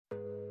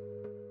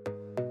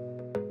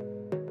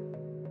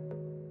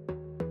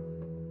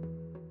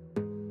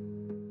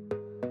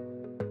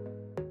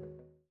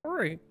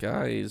Alright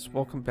guys,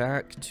 welcome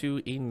back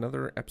to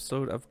another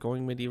episode of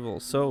Going Medieval.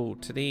 So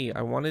today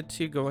I wanted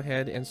to go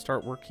ahead and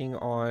start working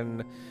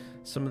on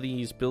some of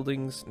these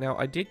buildings. Now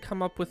I did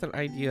come up with an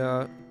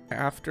idea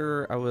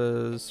after I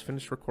was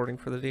finished recording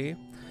for the day,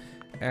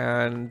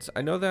 and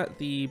I know that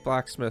the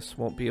blacksmiths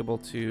won't be able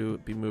to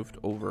be moved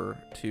over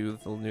to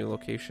the new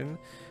location,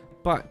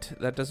 but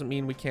that doesn't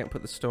mean we can't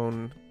put the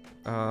stone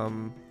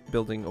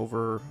building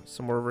over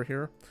somewhere over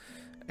here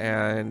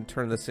and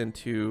turn this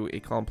into a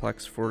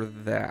complex for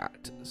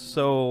that.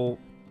 So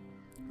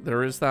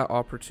there is that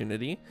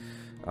opportunity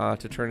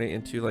to turn it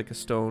into like a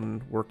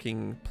stone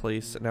working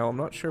place. Now I'm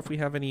not sure if we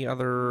have any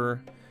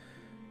other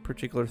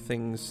particular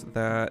things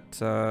that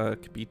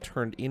could be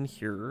turned in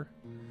here.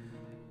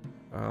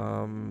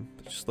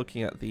 Just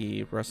looking at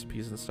the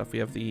recipes and stuff, we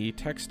have the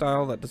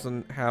textile that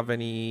doesn't have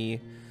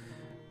any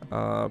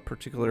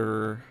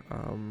particular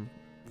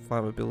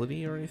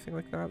flammability or anything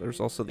like that. There's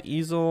also the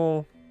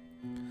easel.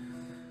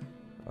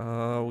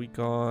 We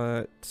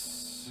got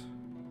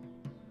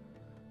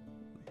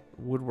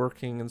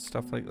woodworking and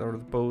stuff like that, or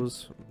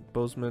the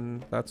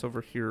bowsman, that's over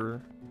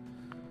here.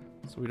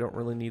 So we don't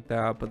really need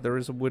that, but there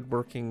is a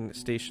woodworking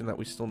station that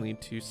we still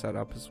need to set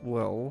up as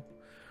well,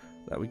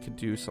 that we could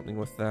do something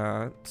with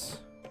that.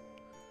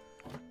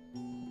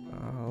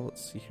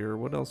 Let's see here,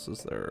 what else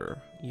is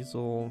there?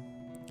 Easel.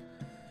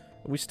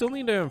 We still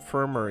need an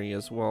infirmary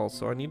as well,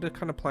 so I need to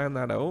kind of plan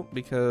that out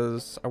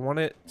because I want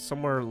it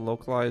somewhere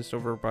localized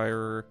over by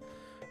our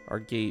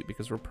gate,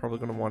 because we're probably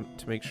going to want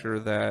to make sure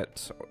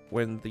that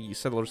when the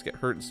settlers get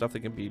hurt and stuff, they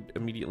can be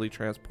immediately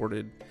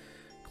transported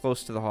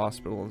close to the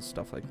hospital and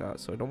stuff like that.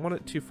 So I don't want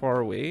it too far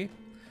away,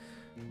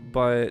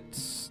 but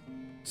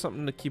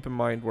something to keep in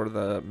mind where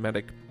the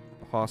medic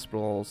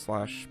hospital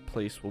slash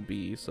place will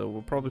be. So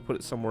we'll probably put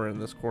it somewhere in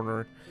this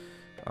corner,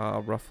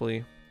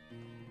 roughly,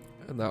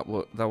 and that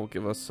will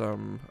give us a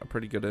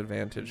pretty good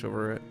advantage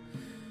over it,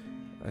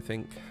 I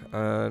think.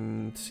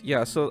 And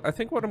yeah, so I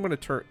think what I'm going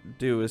to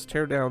do is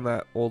tear down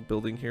that old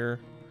building here,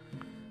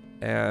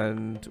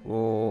 and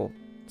we'll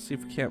see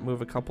if we can't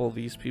move a couple of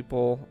these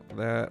people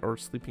that are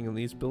sleeping in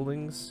these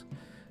buildings,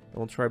 and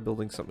we'll try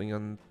building something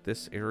in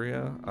this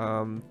area.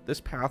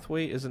 This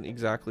pathway isn't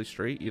exactly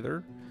straight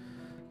either,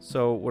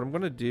 so what I'm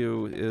going to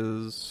do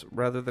is,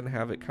 rather than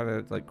have it kind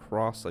of like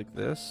cross like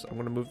this, I'm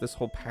going to move this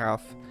whole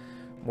path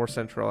more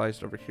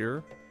centralized over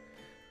here.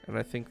 And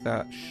I think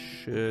that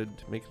should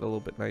make it a little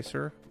bit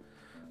nicer.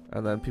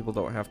 And then people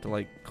don't have to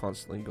like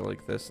constantly go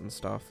like this and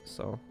stuff.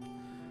 So,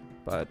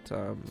 but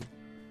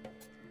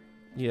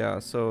yeah,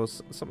 so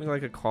something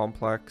like a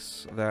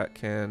complex that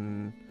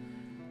can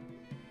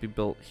be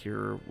built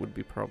here would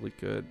be probably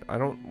good. I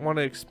don't want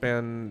to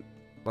spend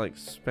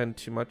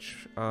too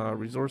much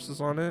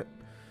resources on it.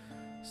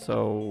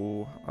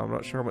 So I'm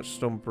not sure how much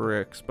stone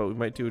bricks, but we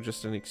might do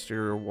just an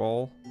exterior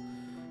wall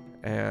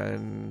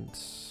and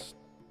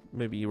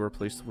maybe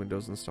replace the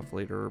windows and stuff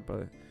later.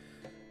 But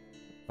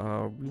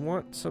we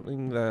want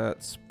something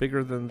that's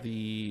bigger than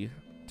the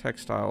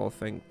textile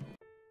thing.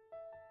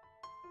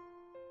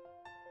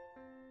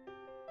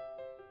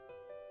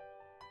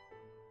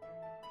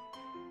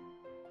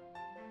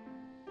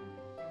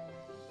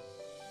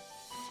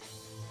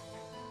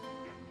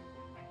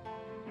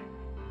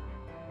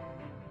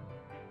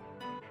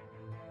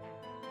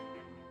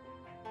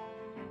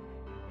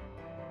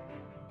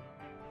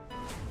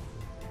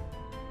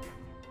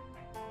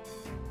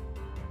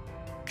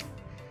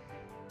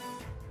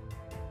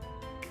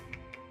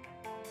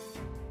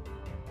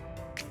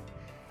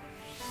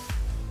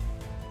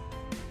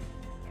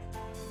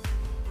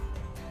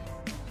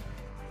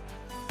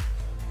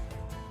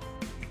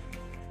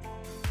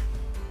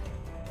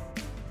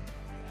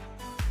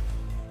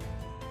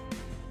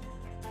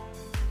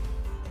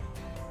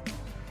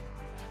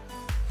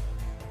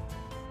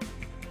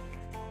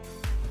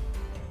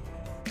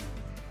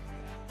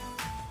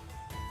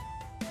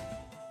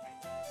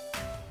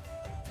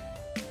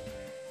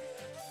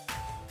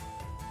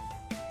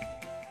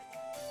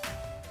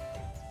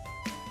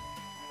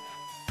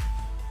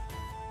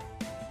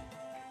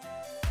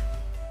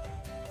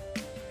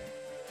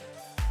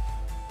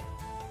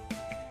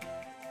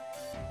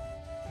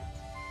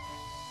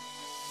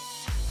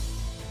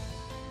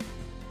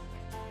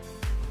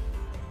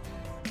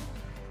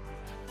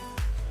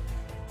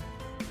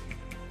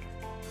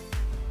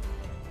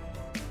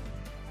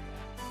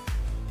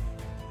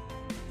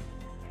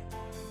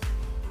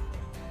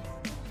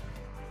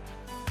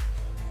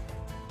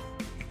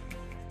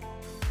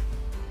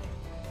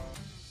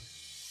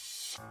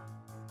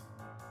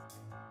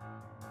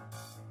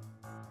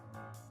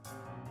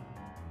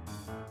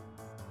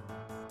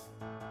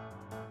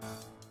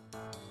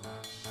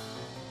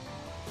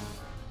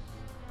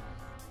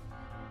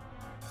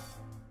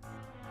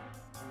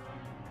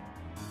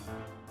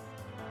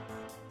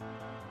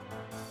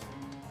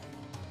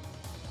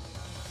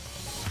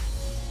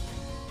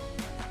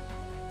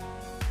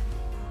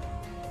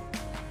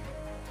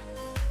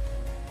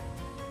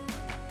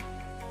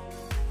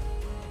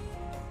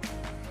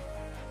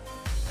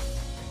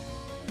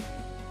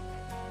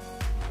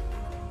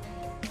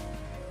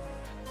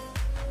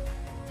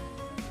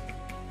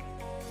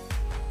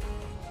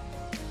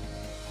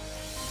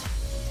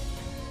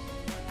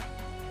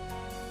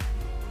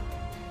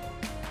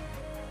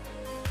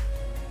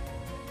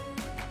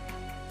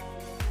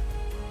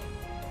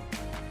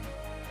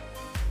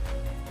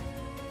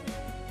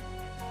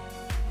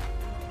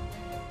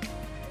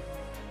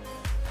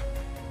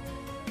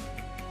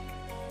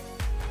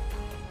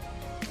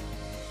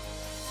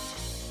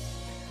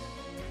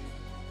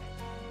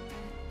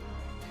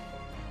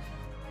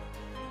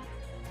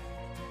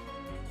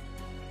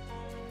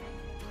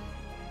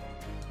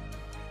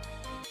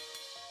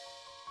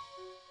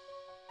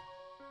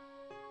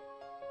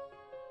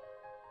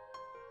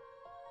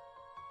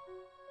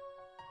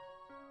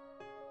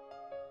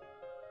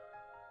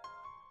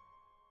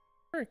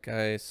 Alright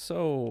guys,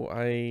 so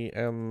I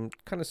am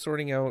kind of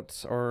sorting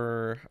out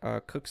our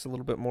cooks a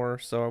little bit more,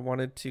 so I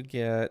wanted to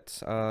get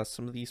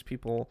some of these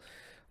people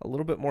a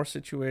little bit more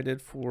situated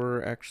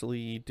for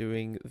actually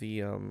doing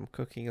the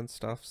cooking and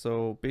stuff.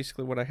 So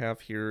basically what I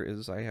have here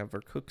is I have our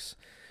cooks.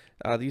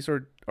 These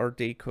are our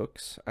day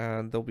cooks,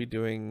 and they'll be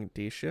doing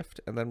day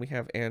shift, and then we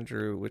have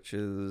Andrew, which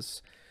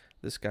is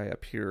this guy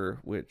up here,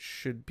 which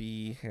should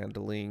be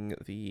handling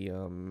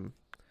the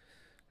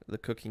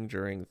cooking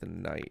during the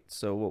night.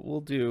 So what we'll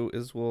do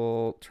is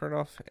we'll turn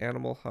off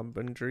animal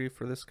husbandry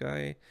for this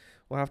guy.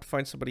 We'll have to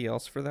find somebody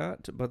else for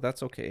that, but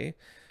that's okay.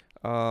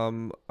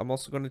 I'm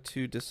also going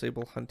to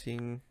disable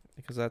hunting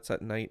because that's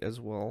at night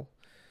as well.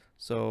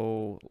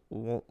 So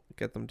we won't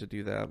get them to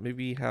do that.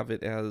 Maybe have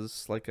it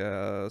as like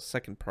a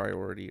second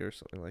priority or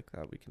something like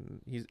that. We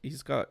can.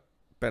 He's got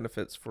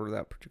benefits for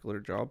that particular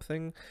job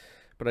thing,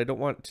 but I don't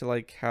want to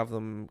like have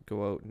them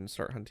go out and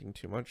start hunting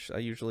too much. I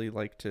usually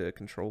like to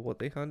control what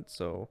they hunt,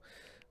 so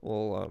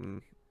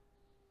we'll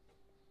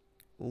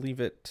leave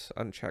it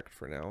unchecked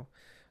for now.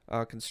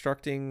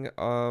 Constructing,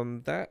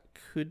 that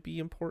could be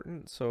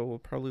important, so we'll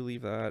probably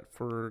leave that.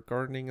 For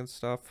gardening and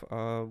stuff,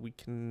 we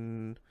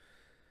can,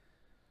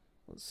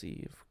 let's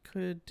see, if we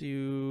could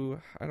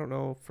do, I don't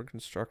know, for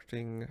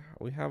constructing,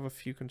 we have a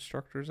few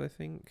constructors, I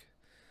think.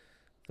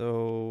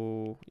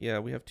 Though, yeah,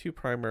 we have two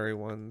primary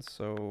ones,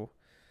 so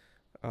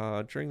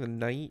during the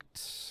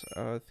night,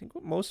 I think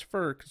most of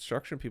our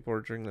construction people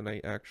are during the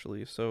night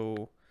actually,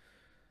 so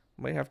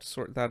might have to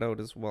sort that out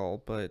as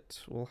well,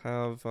 but we'll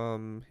have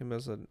him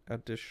as an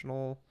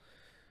additional,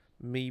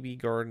 maybe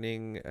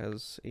gardening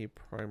as a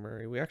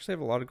primary. We actually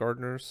have a lot of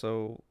gardeners,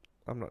 so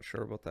I'm not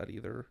sure about that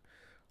either.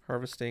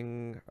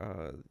 Harvesting,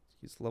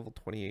 he's level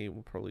 28,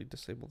 we'll probably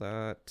disable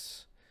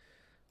that.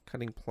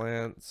 Cutting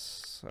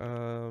plants,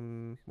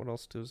 what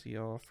else does he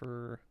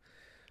offer?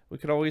 We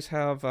could always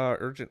have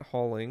urgent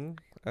hauling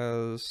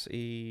as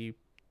a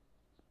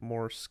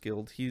more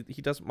skilled. He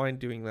doesn't mind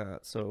doing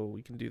that, so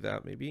we can do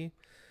that maybe.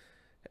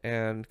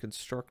 And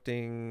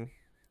constructing,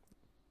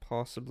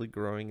 possibly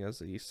growing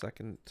as a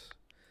second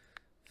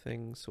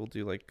thing. So we'll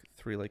do like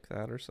 3 like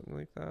that or something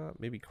like that.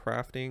 Maybe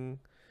crafting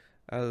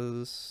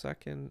as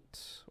second,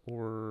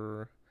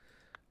 or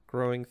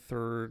growing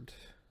third.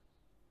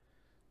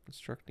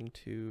 Constructing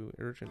 2,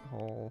 urgent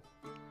haul.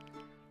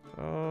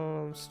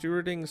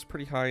 Stewarding is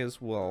pretty high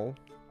as well.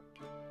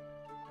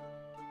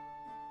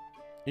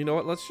 You know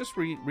what, let's just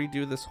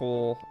redo this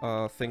whole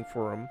thing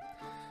for him,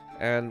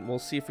 and we'll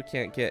see if we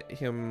can't get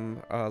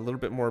him a little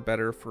bit more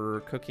better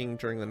for cooking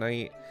during the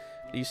night.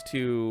 These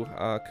two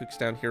cooks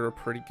down here are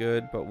pretty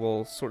good, but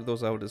we'll sort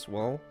those out as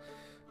well,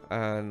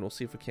 and we'll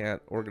see if we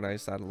can't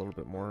organize that a little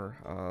bit more,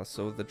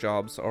 so the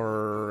jobs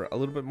are a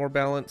little bit more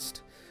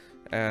balanced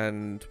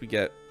and we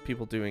get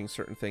people doing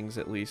certain things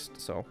at least.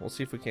 So we'll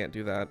see if we can't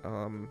do that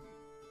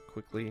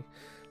quickly.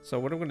 So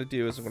what I'm going to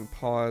do is I'm going to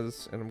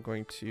pause, and I'm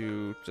going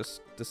to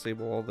just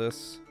disable all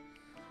this,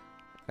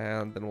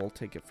 and then we'll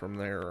take it from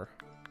there.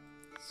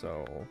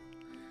 So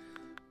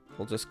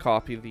we'll just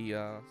copy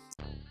the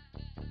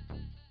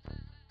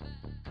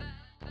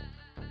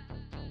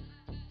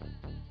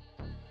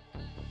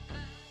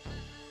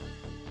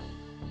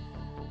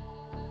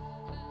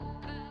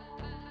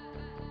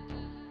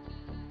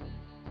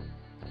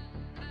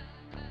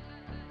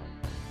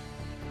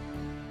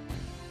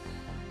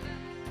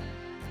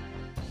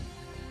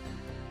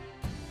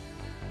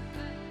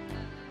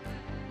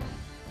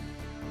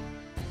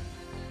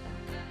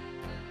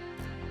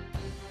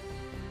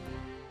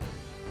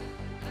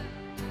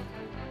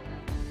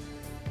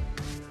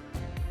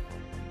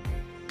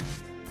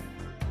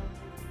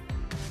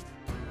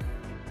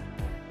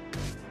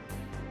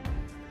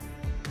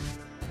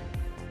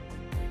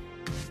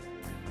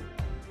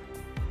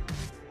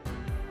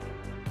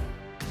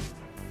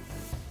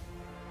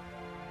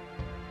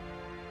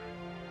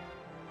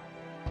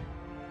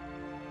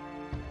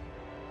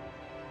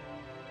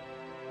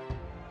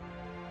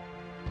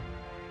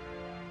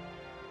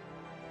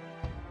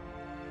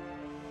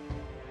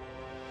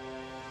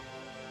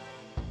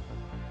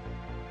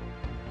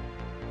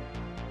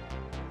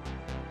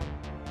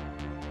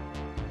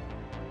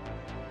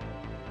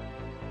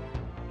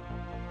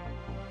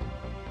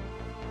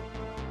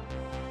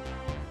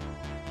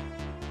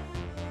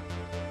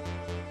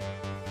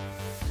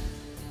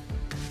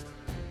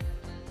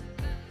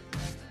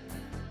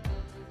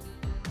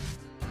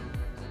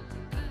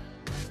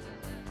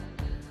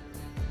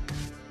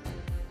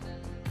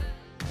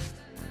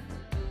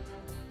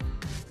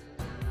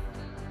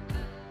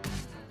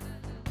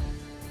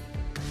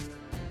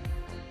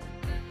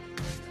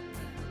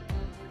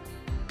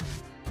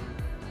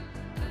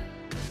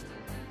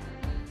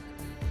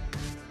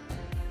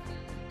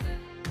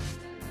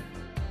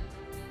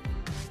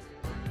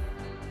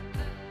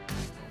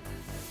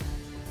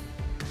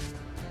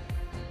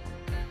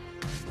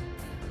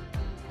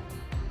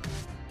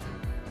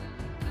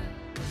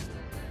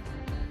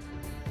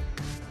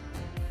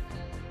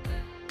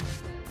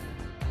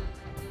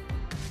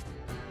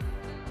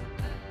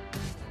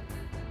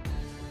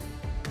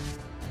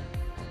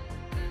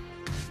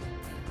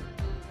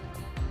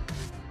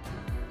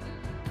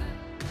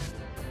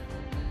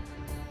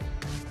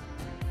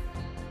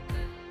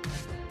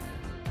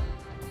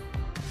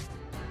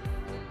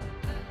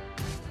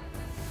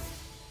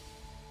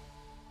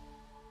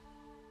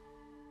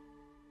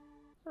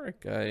Alright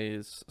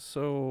guys,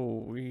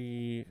 so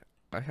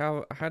I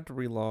had to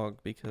relog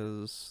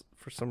because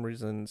for some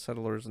reason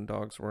settlers and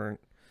dogs weren't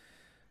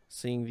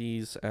seeing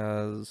these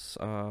as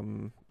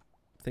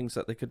things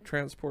that they could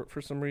transport for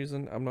some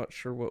reason. I'm not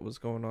sure what was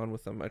going on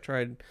with them. I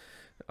tried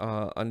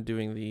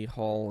undoing the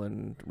hull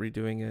and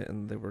redoing it,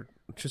 and they were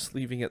just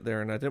leaving it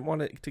there, and I didn't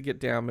want it to get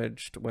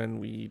damaged when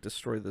we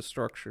destroy the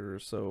structure,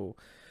 so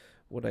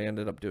what I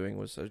ended up doing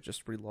was I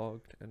just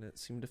relogged, and it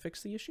seemed to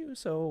fix the issue,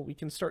 so we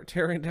can start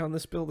tearing down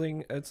this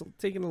building. It's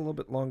taken a little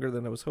bit longer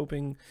than I was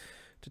hoping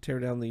to tear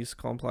down these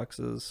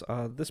complexes.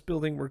 This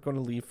building we're going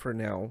to leave for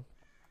now.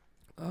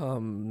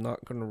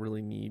 Not going to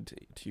really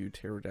need to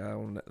tear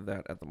down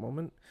that at the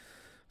moment,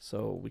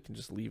 so we can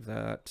just leave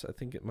that. I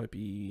think it might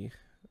be...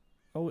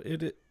 Oh,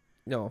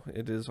 no,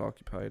 it is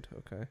occupied.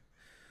 Okay.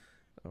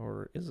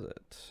 Or is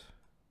it?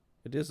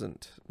 It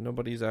isn't.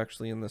 Nobody's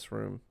actually in this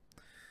room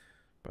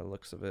by the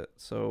looks of it.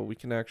 So we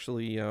can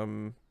actually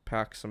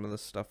pack some of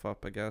this stuff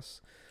up, I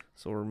guess.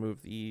 So we'll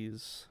remove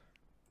these.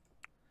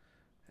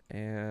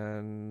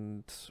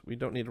 And we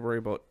don't need to worry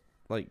about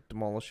like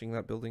demolishing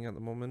that building at the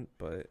moment,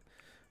 but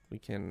we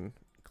can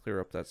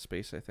clear up that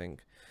space, I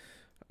think,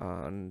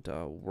 and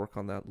work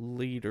on that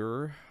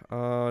later.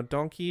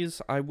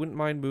 Donkeys, I wouldn't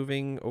mind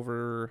moving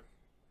over.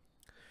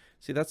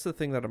 See, that's the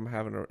thing that I'm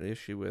having an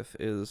issue with,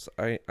 is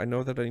I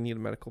know that I need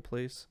a medical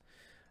place,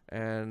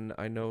 and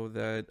I know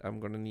that I'm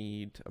going to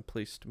need a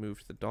place to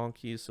move the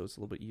donkeys, so it's a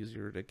little bit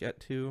easier to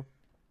get to,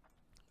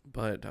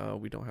 but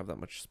we don't have that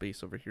much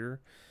space over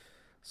here.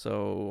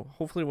 So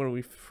hopefully when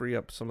we free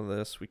up some of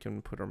this, we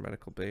can put our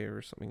medical bay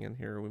or something in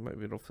here. We might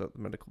be able to fit the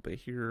medical bay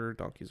here,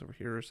 donkeys over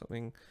here or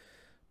something,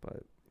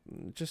 but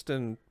just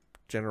in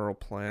general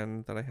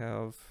plan that I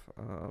have.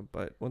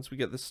 But once we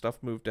get this stuff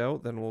moved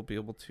out, then we'll be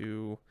able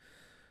to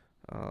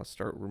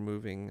start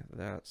removing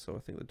that. So I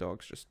think the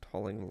dog's just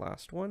hauling the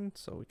last one,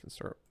 so we can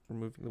start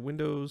removing the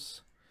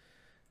windows,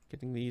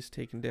 getting these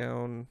taken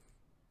down,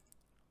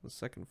 the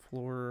second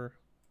floor,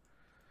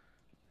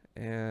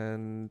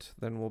 and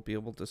then we'll be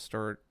able to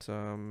start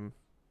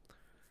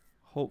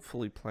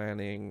hopefully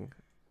planning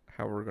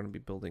how we're going to be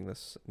building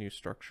this new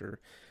structure.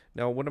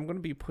 Now what I'm going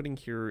to be putting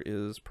here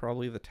is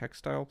probably the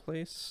textile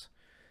place,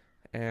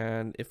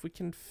 and if we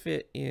can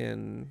fit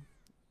in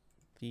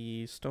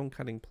the stone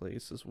cutting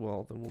place as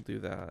well, then we'll do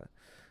that.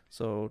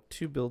 So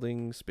 2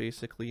 buildings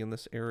basically in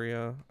this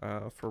area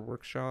for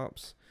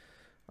workshops.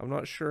 I'm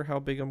not sure how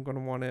big I'm going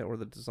to want it or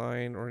the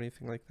design or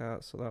anything like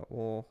that, so that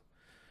will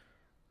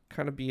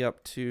kind of be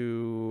up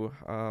to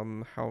how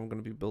I'm going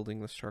to be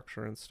building the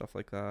structure and stuff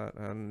like that,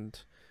 and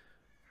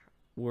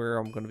where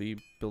I'm going to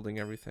be building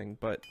everything.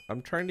 But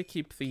I'm trying to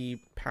keep the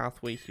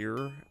pathway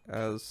here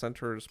as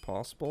centered as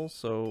possible,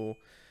 so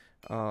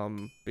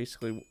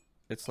basically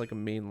it's like a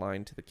main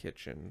line to the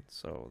kitchen.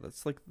 So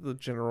that's like the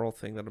general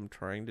thing that I'm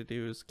trying to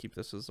do, is keep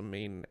this as a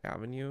main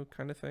avenue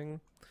kind of thing.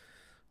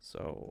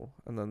 So,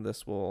 and then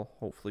this will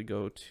hopefully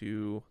go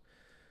to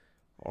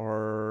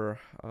our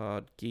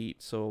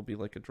gate, so it'll be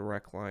like a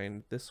direct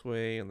line this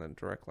way and then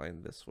direct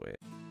line this way.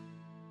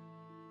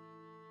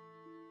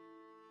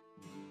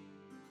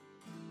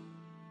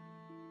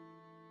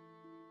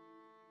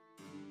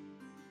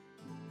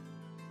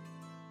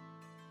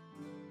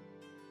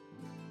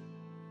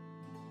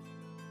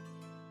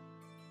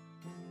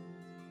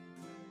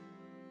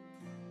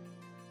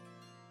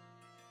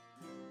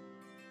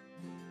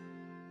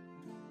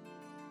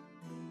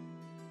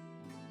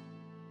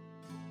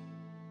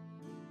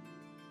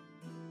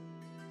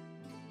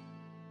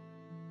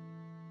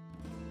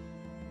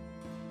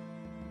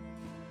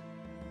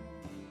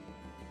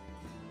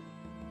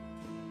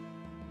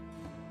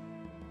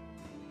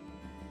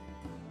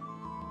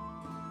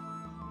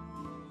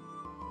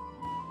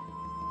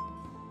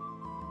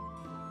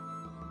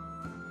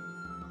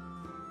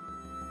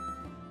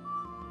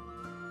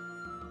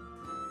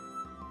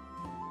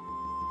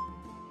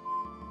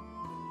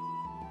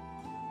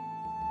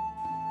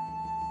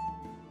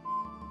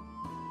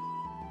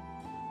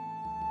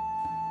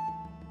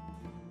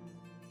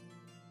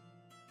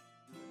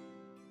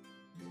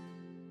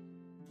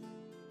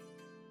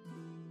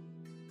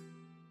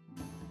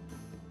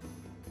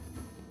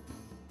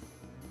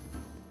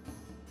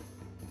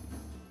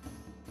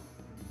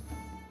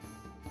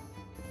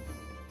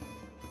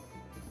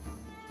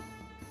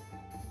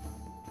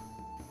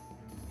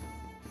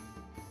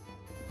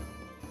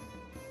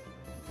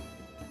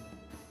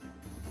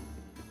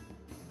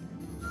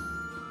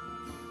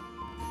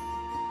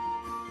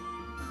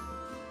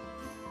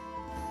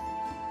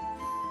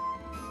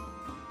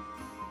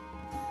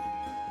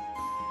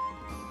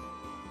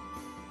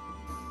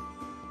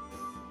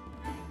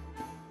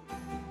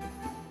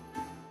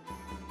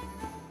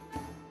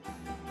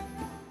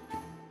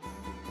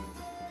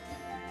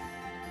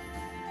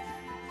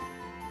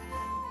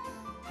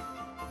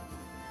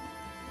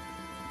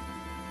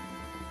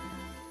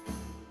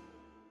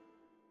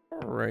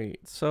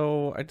 Alright,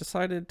 so I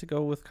decided to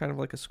go with kind of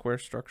like a square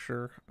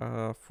structure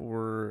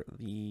for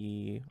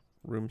the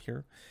room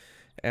here.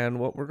 And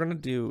what we're going to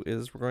do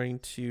is we're going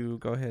to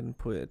go ahead and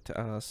put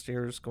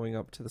stairs going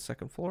up to the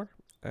second floor.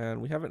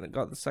 and we haven't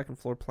got the second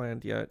floor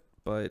planned yet,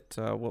 but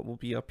what will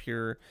be up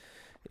here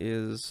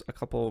is a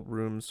couple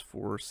rooms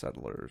for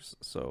settlers.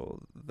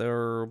 So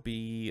there'll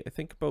be, I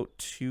think, about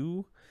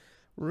 2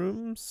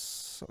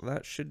 rooms.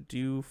 That should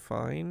do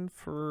fine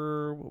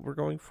for what we're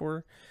going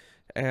for.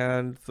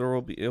 And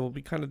it will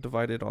be kind of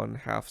divided on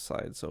half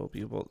sides, so it'll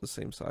be about the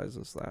same size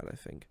as that, I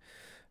think.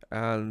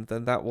 And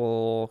then that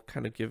will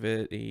kind of give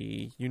it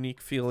a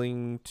unique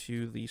feeling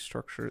to the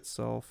structure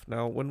itself.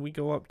 Now, when we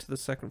go up to the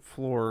second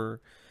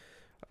floor,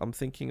 I'm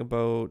thinking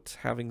about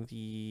having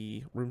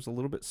the rooms a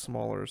little bit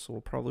smaller, so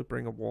we'll probably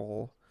bring a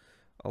wall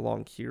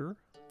along here,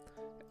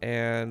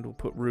 and we'll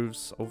put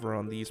roofs over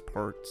on these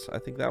parts. I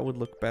think that would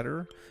look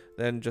better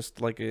than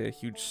just like a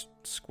huge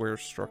square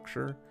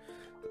structure.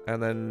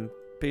 And then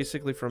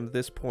basically from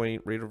this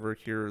point right over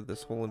here,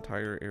 this whole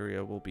entire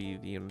area will be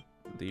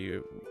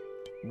the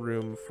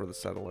room for the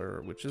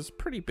settler, which is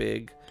pretty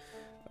big.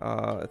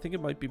 I think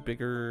it might be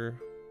bigger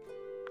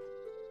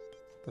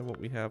than what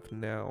we have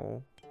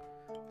now.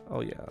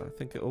 Oh yeah, I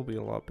think it will be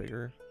a lot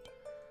bigger.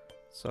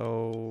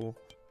 So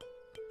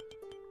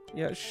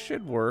yeah, it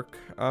should work.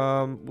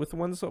 With the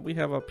ones that we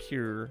have up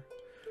here,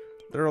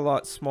 they're a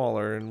lot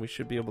smaller, and we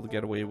should be able to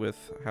get away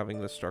with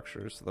having the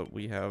structures that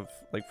we have,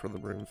 like for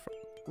the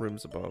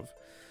rooms above.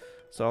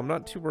 So I'm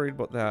not too worried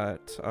about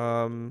that.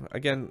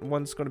 Again,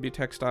 one's going to be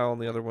textile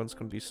and the other one's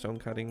going to be stone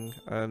cutting,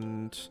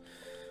 and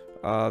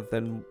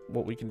then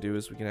what we can do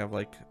is we can have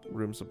like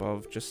rooms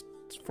above just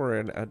for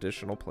an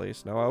additional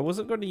place. Now, I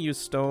wasn't going to use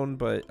stone,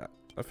 but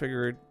I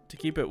figured to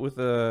keep it with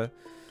the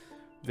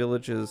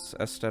villages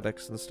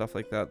aesthetics and stuff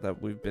like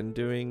that we've been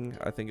doing,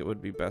 I think it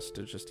would be best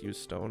to just use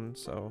stone.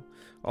 So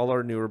all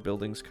our newer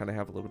buildings kind of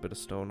have a little bit of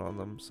stone on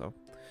them. So,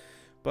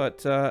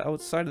 but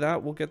outside of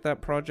that, we'll get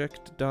that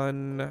project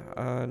done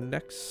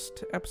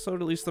next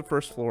episode, at least the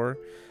first floor,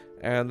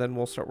 and then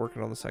we'll start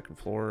working on the second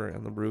floor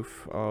and the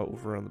roof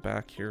over on the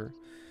back here.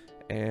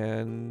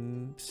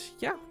 And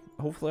yeah,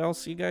 hopefully I'll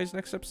see you guys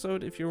next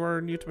episode. If you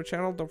are new to my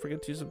channel, don't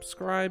forget to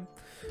subscribe,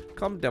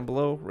 comment down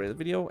below, rate the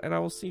video, and I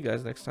will see you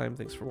guys next time.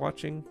 Thanks for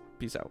watching.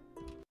 Peace out.